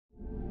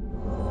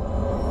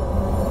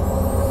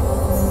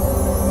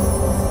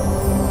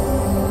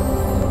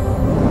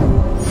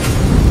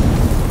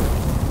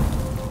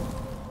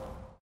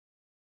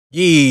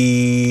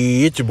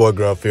Yeah, it's your boy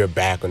Greenruff here,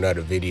 back with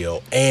another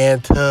video,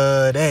 and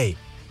today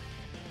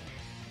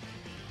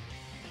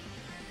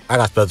I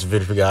got a special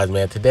video for you guys,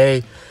 man.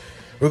 Today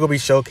we're gonna be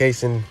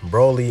showcasing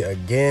BROLY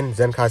again,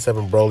 ZENKAI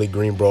 7 BROLY,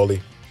 Green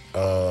BROLY.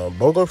 But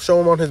we're gonna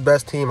show him on his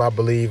best team. I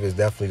believe is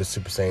definitely the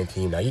Super Saiyan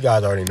team. Now you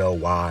guys already know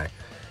why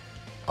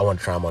I want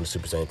to try him on the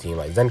Super Saiyan team.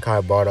 Like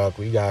ZENKAI Bardock,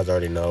 you guys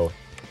already know.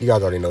 You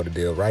guys already know the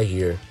deal right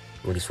here.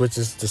 When he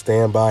switches to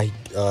standby,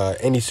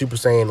 any Super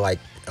Saiyan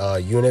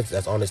units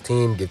that's on his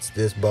team gets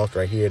this buff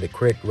right here, the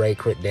crit rate,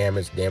 crit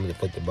damage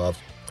inflicted buffs.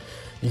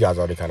 You guys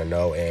already kind of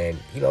know, and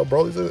you know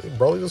Broly's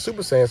a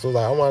Super Saiyan, so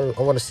like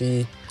I want to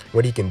see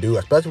what he can do,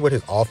 especially with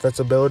his offense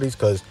abilities,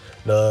 because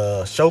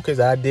the showcase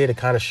I did, it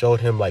kind of showed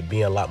him like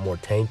being a lot more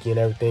tanky and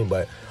everything,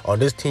 but on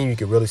this team you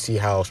can really see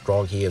how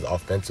strong he is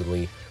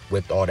offensively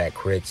with all that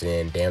crits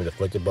and damage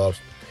inflicted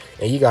buffs.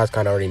 And you guys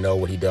kind of already know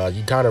what he does.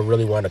 You kind of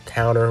really want to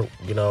counter,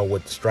 you know,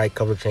 with strike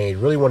cover change.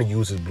 Really want to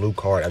use his blue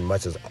card as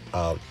much as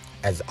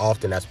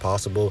often as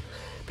possible,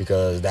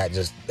 because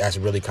that's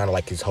really kind of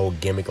like his whole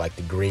gimmick, like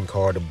the green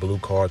card, the blue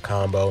card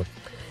combo,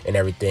 and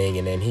everything.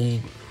 And then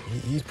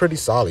he's pretty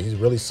solid. He's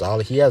really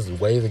solid. He has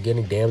ways of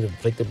getting damage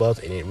inflicted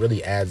buffs, and it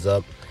really adds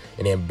up.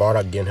 And then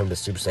Bardock giving him the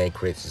Super Saiyan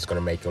crits is gonna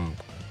make him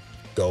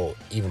go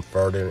even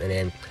further. And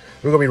then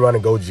we're gonna be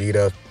running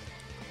Gogeta,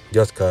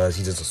 just because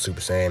he's just a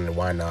Super Saiyan, and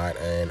why not?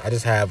 And I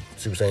just have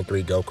Super Saiyan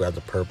 3 Goku as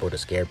a purple to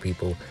scare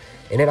people.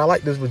 And then I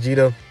like this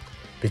Vegeta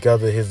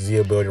because of his Z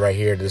ability right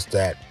here. Just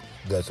that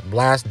the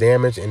blast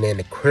damage and then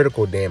the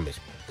critical damage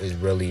is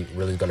really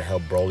going to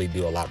help Broly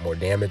do a lot more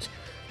damage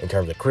in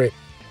terms of crit.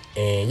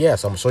 And yeah,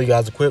 so I'm going to show you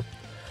guys a clip.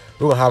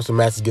 We're going to have some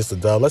matches against the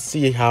dub. Let's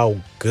see how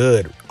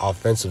good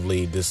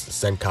offensively this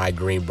ZENKAI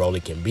Green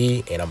Broly can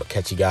be. And I'm going to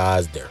catch you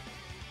guys there.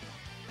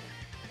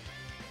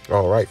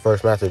 All right,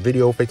 first match of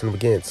video facing him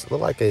against look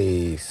like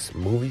a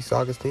movie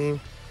Saga's team,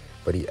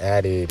 but he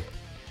added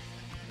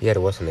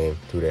what's the name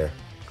to there?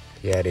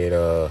 He added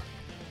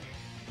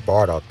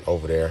Bardock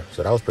over there,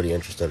 so that was pretty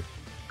interesting.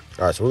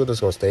 All right, so we're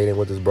just gonna stay in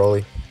with this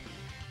Broly.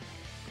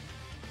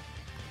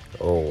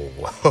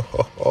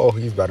 Oh,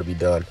 he's about to be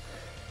done.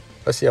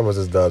 Let's see how much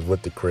this does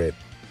with the crit.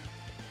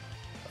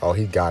 Oh,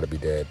 he's got to be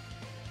dead.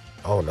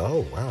 Oh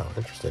no! Wow,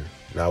 interesting.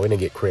 No, we didn't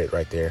get crit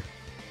right there.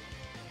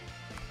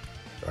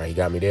 All right, he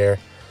got me there.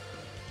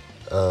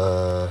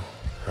 All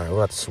right,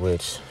 we'll have to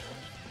switch.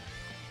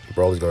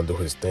 Broly's gonna do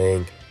his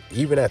thing.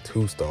 Even at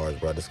 2 stars,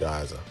 bro, this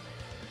guy's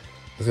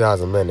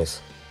a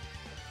menace.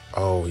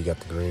 Oh, he got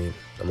the green.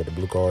 I mean the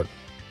blue card.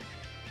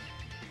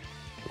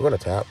 We're gonna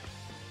tap.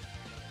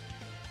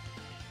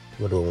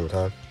 We'll do it one more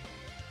time.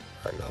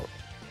 All right, no.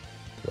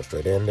 Go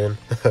straight in then.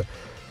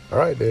 All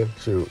right then.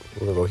 Shoot,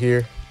 we're gonna go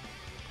here.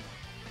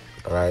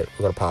 All right,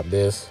 we're gonna pop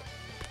this.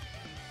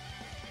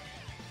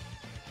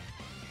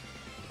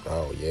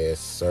 Oh yes,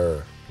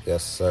 sir.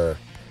 Yes, sir.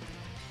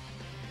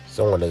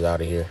 Someone is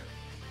out of here.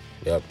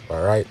 Yep.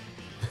 All right.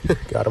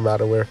 Got him out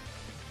of there.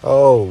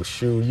 Oh,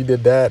 shoot. You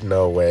did that?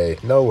 No way.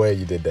 No way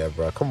you did that,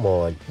 bro. Come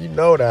on. You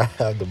know that I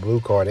have the blue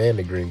card and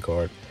the green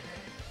card.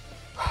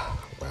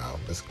 Wow.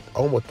 That's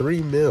almost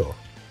 3 mil.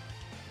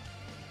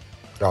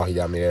 Oh, he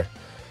got me there.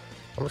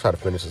 I'm going to try to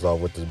finish this off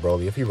with this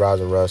Broly. If he rise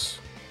and rush.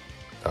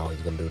 Oh,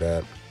 he's going to do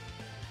that.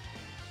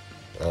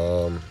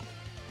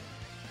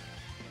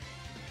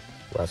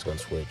 That's going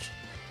to switch.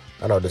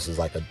 I know this is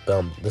like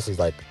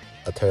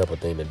a terrible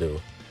thing to do.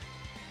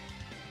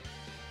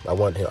 I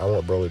want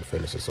Broly to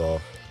finish this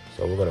off.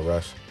 So we're gonna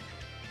rush.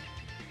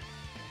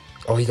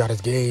 Oh, he got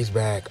his gauge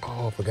back.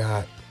 Oh, I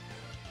forgot.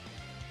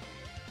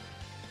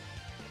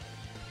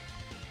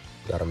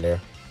 Got him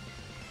there.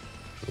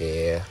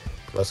 Yeah.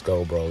 Let's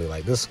go, Broly.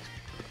 Like this,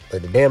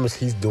 like the damage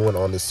he's doing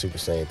on this Super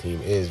Saiyan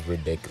team is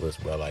ridiculous,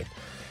 bro. Like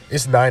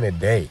it's night and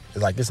day.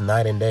 It's like it's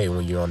night and day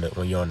when you're on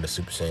the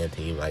Super Saiyan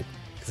team. Like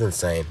it's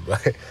insane.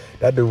 But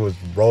that dude was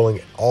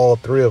rolling all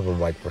 3 of them,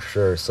 like, for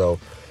sure.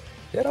 So,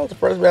 yeah, that was the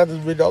first match of this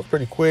video. That was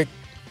pretty quick.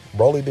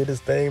 Broly did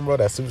his thing, bro.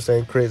 That Super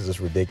Saiyan crit is just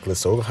ridiculous.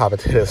 So, we're going to hop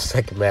into the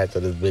second match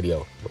of this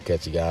video. We'll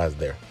catch you guys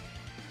there.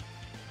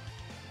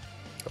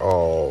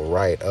 All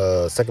right.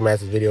 Second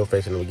match of this video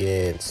facing him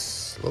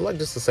against, look like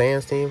just the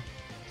Saiyans team.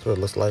 That's what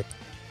it looks like.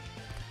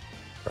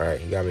 All right,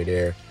 he got me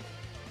there.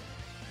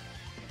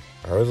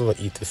 All right, we're going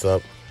to eat this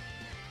up.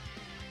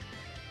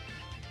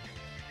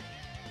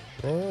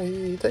 Yeah,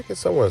 he taking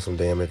somewhat some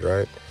damage,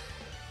 right?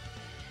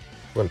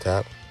 One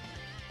tap.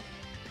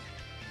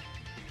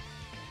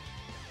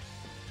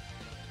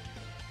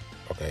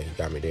 Okay, he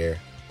got me there.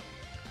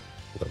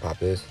 I'm gonna pop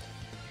this.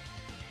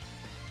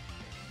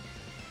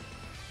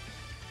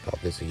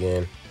 Pop this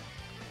again.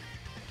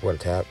 One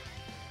tap.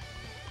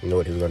 You know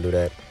what, he was gonna do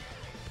that.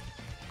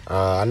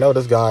 I know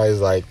this guy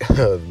is like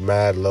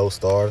mad low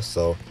stars,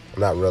 so I'm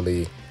not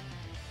really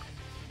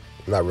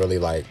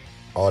like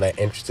all that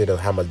interested in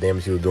how much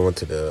damage he was doing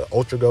to the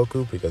Ultra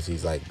Goku, because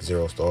he's like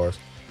 0 stars.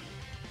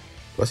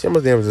 Let's see how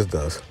much damage this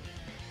does.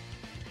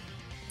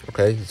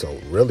 Okay, so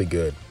really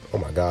good. Oh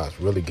my gosh,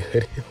 really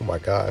good. Oh my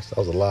gosh, that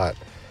was a lot.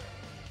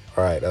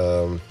 All right,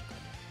 we'll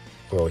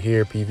go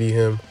here, PV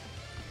him.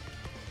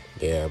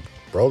 Yeah,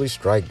 Broly's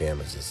strike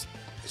damage is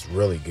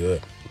really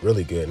good.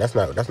 Really good. And that's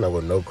not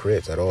with no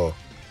crits at all.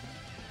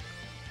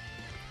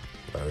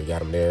 All right, we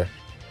got him there.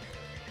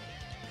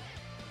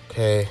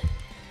 Okay.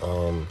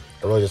 I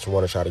really just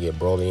want to try to get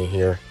Broly in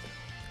here.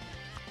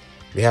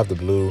 We have the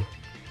blue,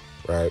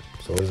 right?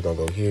 So we're just gonna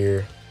go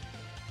here.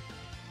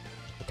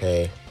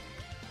 Okay.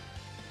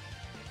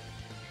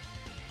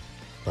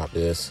 Pop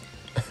this.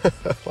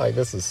 Like,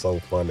 this is so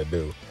fun to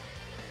do.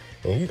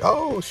 And he,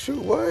 oh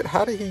shoot, what?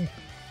 How did he?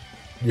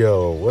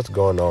 Yo, what's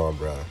going on,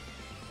 bro?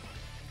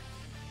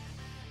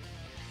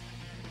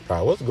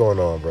 Alright, what's going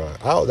on, bro?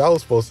 That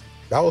was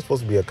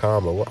supposed to be a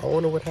combo. I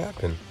wonder what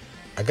happened.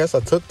 I guess I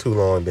took too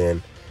long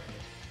then.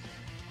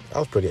 That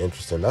was pretty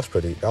interesting.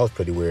 That was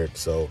pretty weird.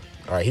 So,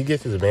 all right, he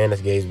gets his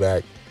advantage gauge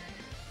back.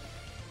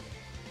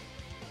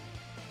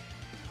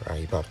 All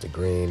right, he pops the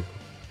green.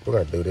 We're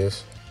gonna do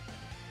this.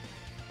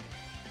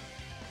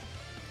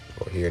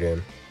 Go here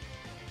then.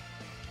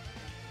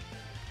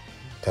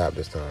 Tap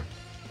this time.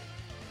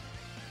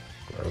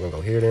 All right, we're gonna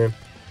go here then.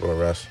 We're gonna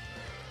rush.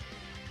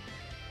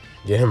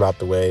 Get him out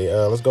the way.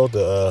 Let's go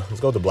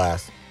to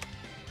blast.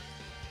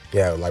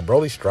 Yeah, like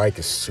Broly's strike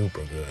is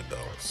super good though.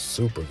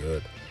 Super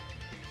good.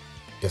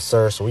 Yes,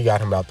 sir. So we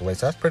got him out the way.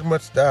 So that's pretty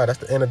much that. That's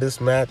the end of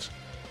this match.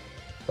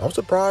 I'm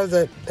surprised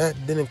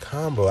that didn't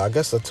combo. I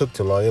guess I took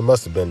too long. It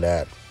must have been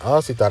that. I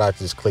honestly thought I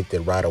just clicked it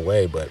right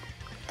away, but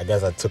I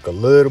guess I took a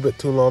little bit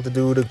too long to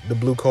do the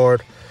blue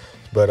card.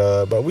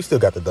 But we still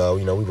got the dub.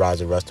 You know, we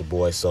rise and rest the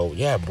boys. So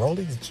yeah,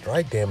 Broly's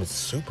strike damage is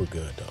super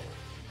good though.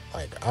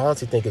 Like, I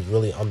honestly think it's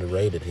really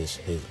underrated his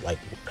like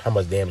how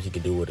much damage he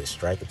can do with his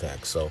strike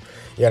attack. So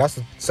yeah, that's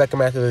the second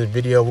match of this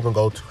video. We're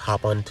gonna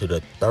hop on to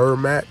the third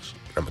match.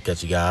 I'm gonna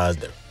catch you guys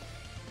there.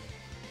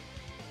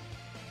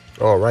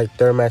 All right,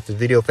 third match. The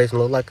video facing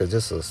look like it's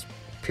just a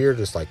pure,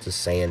 just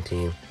Saiyan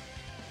team.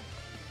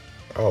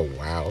 Oh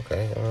wow,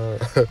 okay.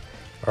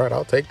 All right,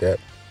 I'll take that.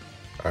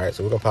 All right,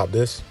 so we're gonna pop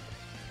this.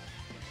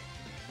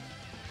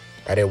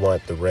 I didn't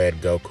want the red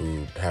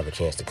Goku to have a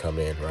chance to come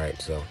in,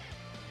 right? So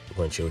we're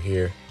gonna chill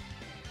here.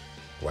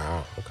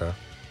 Wow, okay.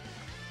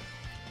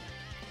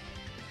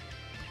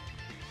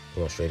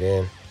 Going straight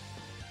in.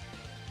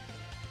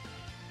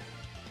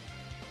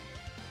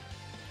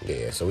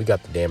 Yeah, so we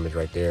got the damage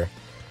right there.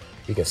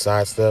 We can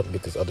sidestep,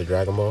 get this other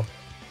Dragon Ball.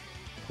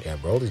 Yeah,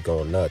 Broly's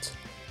going nuts.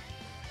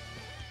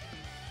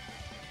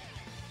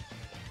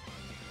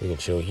 We can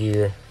chill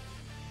here.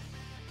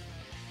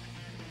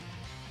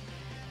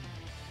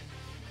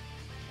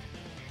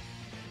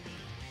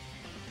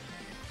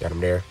 Got him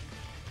there.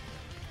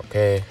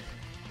 Okay.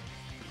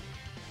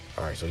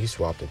 All right, so he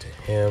swapped into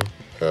him.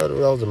 That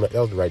was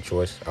the right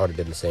choice. I would have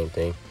done the same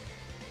thing.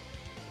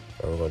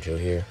 We're gonna chill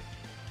here.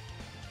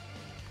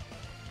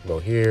 Go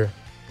here.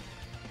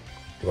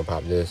 We're gonna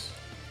pop this.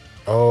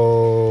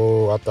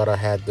 Oh, I thought I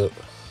had the.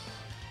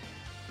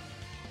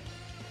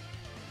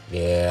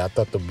 Yeah, I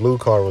thought the blue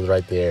card was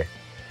right there.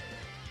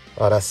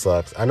 Oh, that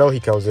sucks. I know he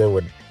comes in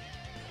with.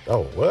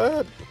 Oh,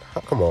 what?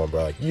 Come on,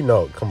 bro. You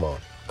know, come on,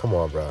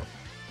 bro.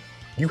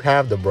 You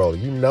have the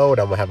Broly. You know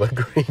that I'm gonna have a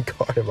green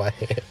card in my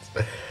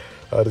hands.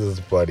 Oh, this is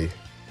funny.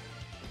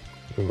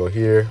 We can go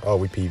here. Oh,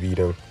 we PV'd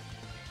him.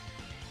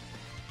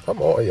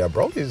 Come on, yeah,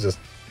 Broly just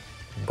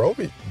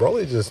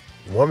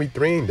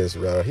 1v3ing this,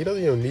 bro. He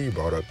doesn't even need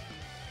Bardock.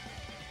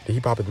 Did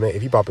he pop his main?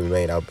 If he pop his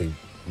main, I'll be,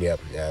 yeah,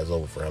 it's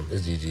over for him.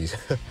 It's GG's.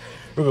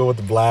 We're going with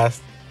the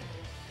blast.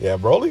 Yeah,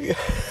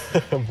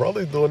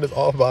 Broly's doing this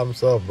all by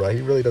himself, bro. He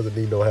really doesn't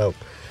need no help.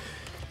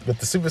 But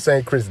the Super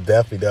Saiyan Chris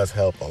definitely does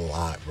help a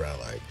lot, bro.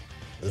 Like,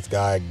 this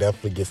guy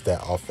definitely gets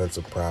that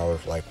offensive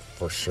prowess, like,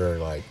 for sure.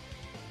 Like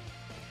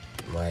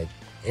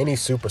any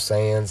Super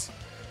Saiyan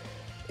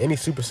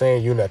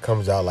unit that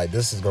comes out, like,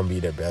 this is gonna be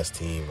their best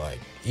team. Like,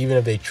 even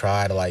if they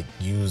try to like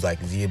use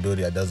like Z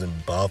ability that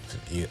doesn't buff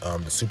the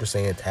Super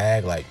Saiyan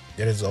tag, like,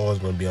 this is always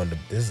gonna be on the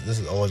this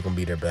is always gonna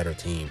be their better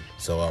team.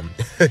 So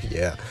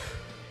yeah,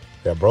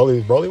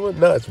 Broly went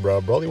nuts,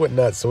 bro. Broly went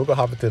nuts. So we're gonna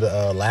hop into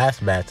the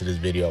last match of this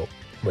video.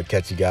 I'm gonna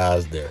catch you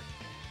guys there.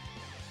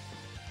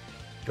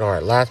 All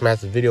right, last match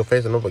of the video,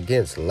 facing up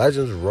against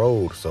Legends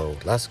Road. So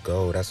let's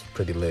go. That's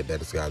pretty lit that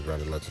this guy's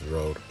running Legends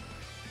Road.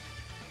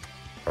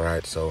 All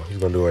right, so he's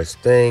gonna do his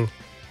thing.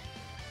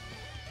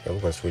 Yeah, we're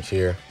gonna switch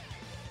here.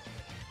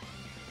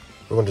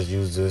 We're gonna just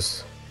use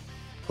this.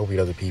 Hope he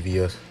doesn't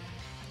PV us.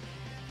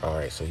 All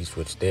right, so he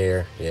switched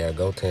there. Yeah,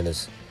 Goten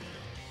is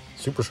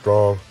super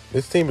strong.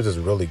 This team is just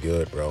really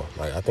good, bro.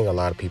 Like, I think a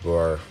lot of people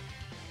are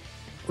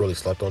really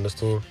slept on this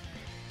team.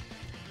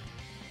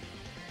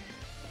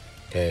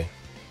 Okay.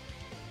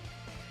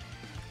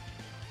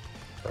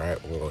 All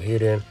right, we'll go here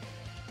then.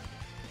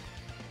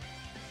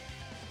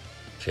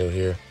 Chill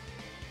here.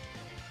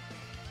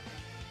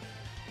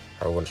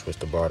 I want to switch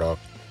the Bardock.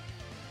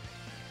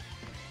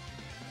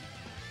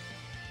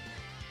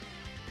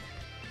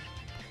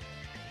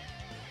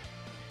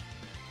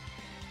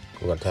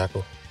 We're gonna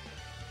tackle.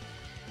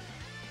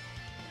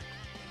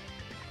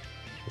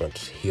 We're gonna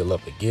just heal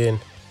up again.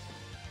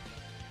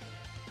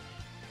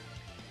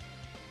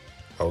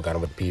 Oh, got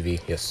him with the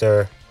PV. Yes,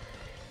 sir.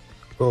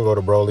 We're gonna go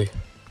to Broly.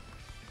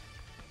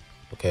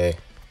 Okay,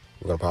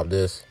 we're gonna pop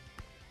this.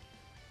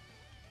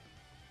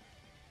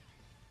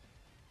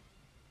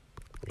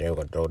 Okay, we're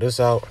gonna throw this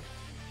out.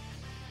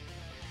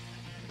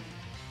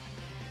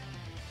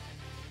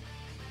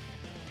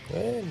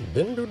 And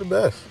didn't do the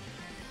best.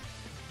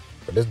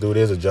 But this dude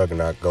is a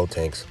juggernaut. Go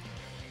Tanks.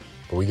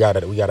 But we got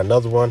it. We got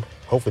another one.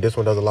 Hopefully this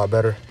one does a lot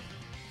better.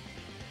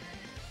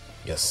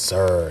 Yes,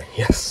 sir.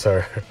 Yes,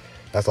 sir.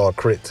 That's all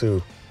crit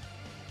too.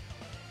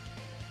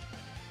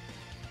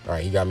 All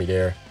right, he got me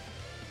there.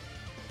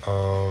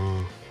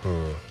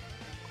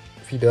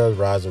 If he does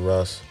Rise of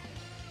Rust,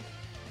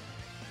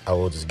 I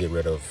will just get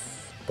rid of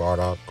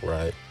Bardock,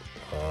 right?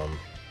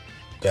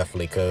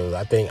 Definitely, because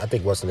I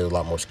think Western is a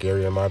lot more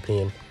scarier in my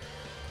opinion.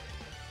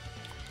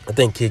 I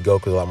think Kid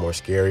Goku is a lot more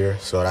scarier,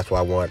 so that's why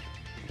I want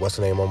what's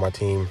the name on my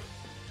team.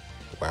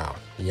 Wow,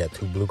 he had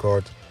 2 blue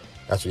cards.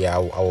 That's what, yeah, I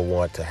would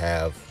want to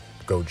have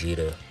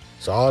Gogeta.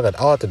 So all I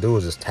have to do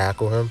is just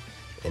tackle him,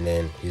 and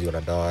then he's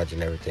gonna dodge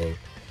and everything.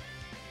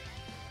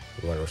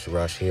 We want to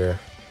rush here.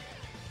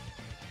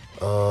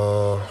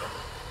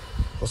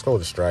 Let's go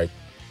with the strike.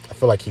 I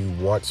feel like he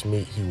wants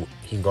me.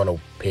 He's gonna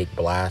pick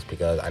blast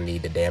because I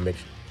need the damage.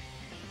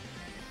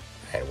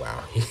 And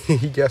wow,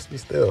 he guessed me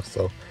still.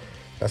 So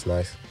that's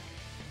nice.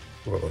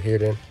 We're gonna go here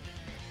then.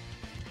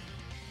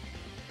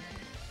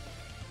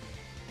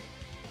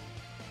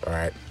 All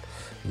right,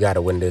 you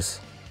gotta win this.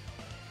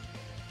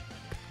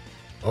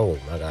 Oh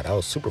my God, that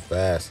was super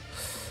fast.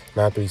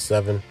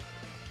 937.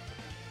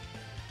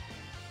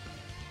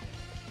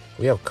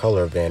 We have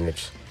color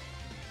advantage,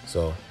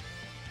 so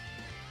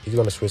he's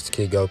gonna switch to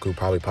Kid Goku,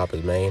 probably pop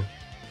his main.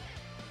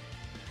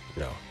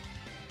 No.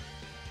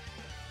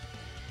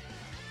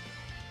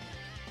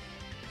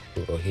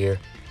 We'll go here.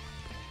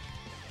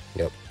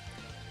 Yep.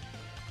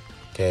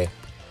 Okay.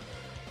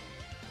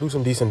 Do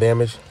some decent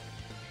damage.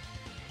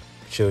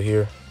 Chill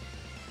here.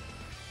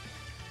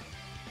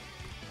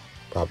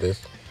 Pop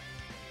this.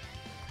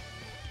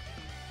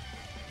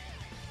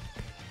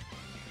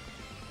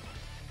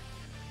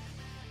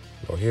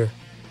 Go here.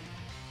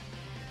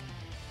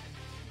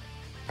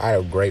 I had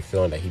a great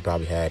feeling that he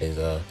probably had his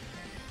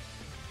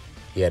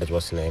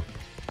what's the name?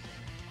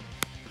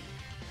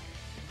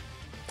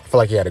 I feel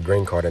like he had a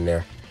green card in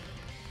there.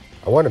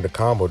 I wanted to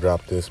combo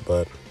drop this,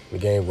 but the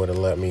game wouldn't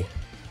let me.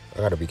 I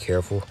gotta be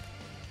careful.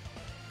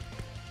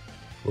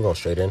 We're going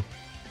straight in.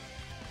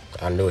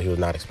 I knew he was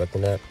not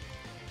expecting that.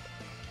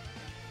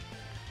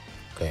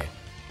 Okay.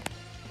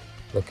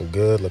 Looking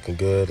good, looking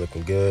good,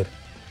 looking good.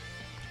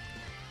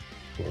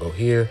 We'll go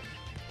here.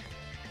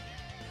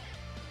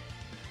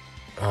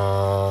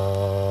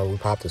 We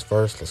pop this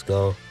first. Let's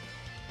go.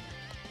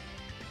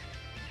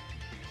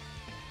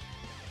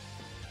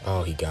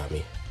 Oh, he got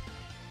me.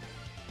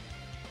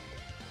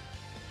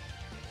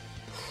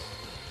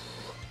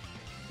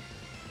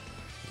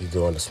 He's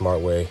doing the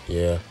smart way.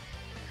 Yeah.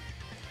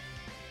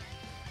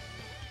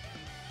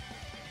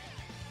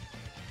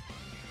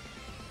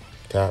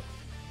 Tap.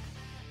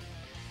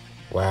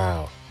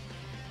 Wow.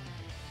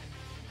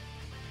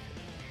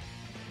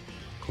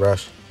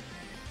 Rush.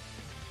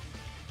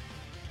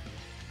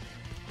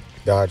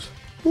 Dodge.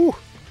 Woo.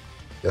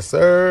 Yes,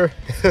 sir.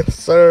 Yes,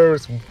 sir.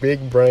 It's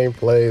big brain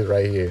plays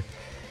right here.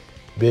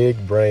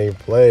 Big brain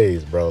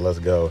plays, bro. Let's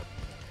go.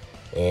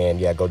 And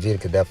yeah, Gogeta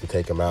could definitely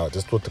take him out.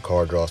 Just with the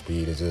card draw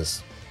speed is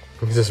just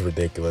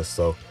ridiculous.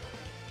 So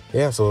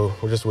yeah, so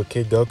we're just with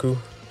Kid Goku.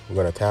 We're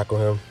gonna tackle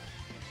him.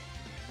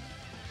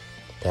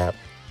 Tap.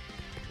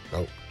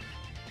 Nope.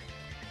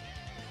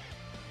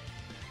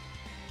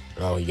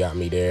 Oh, he got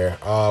me there.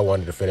 Oh, I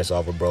wanted to finish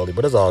off with Broly,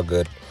 but it's all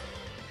good.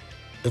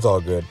 It's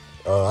all good.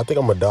 I think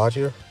I'm gonna dodge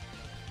here.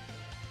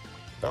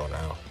 Oh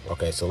no.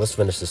 Okay, so let's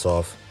finish this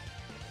off.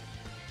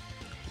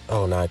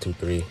 Oh,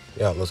 923.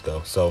 Yeah, let's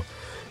go. So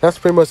that's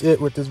pretty much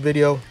it with this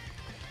video.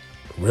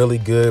 Really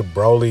good.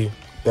 Broly,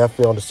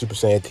 definitely on the Super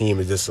Saiyan team,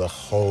 is just a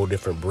whole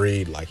different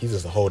breed. Like, he's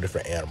just a whole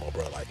different animal,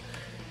 bro. Like,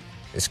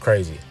 it's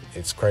crazy.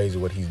 It's crazy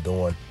what he's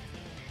doing.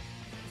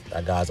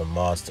 That guy's a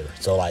monster.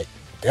 So like,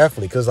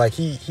 definitely, because like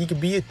he could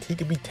be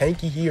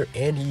tanky here,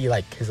 and he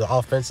like his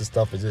offensive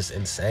stuff is just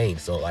insane.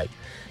 So like,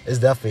 it's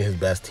definitely his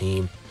best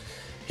team.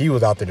 He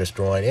was out there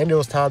destroying, and there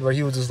was times where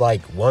he was just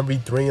like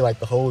 1v3 like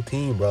the whole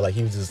team, bro. Like,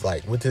 he was just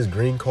like, with his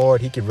green card,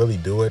 he could really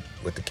do it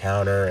with the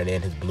counter, and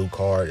then his blue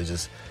card is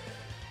just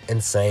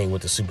insane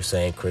with the Super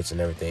Saiyan crits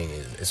and everything.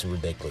 It's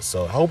ridiculous.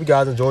 So I hope you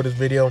guys enjoyed this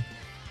video.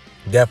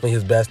 Definitely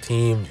his best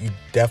team. You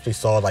definitely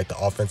saw like the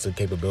offensive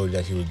capability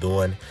that he was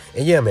doing.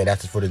 And yeah, man,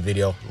 that's it for this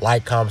video.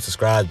 Like, comment,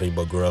 subscribe, baby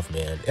boy Greenruff,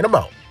 man. And I'm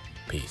out.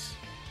 Peace.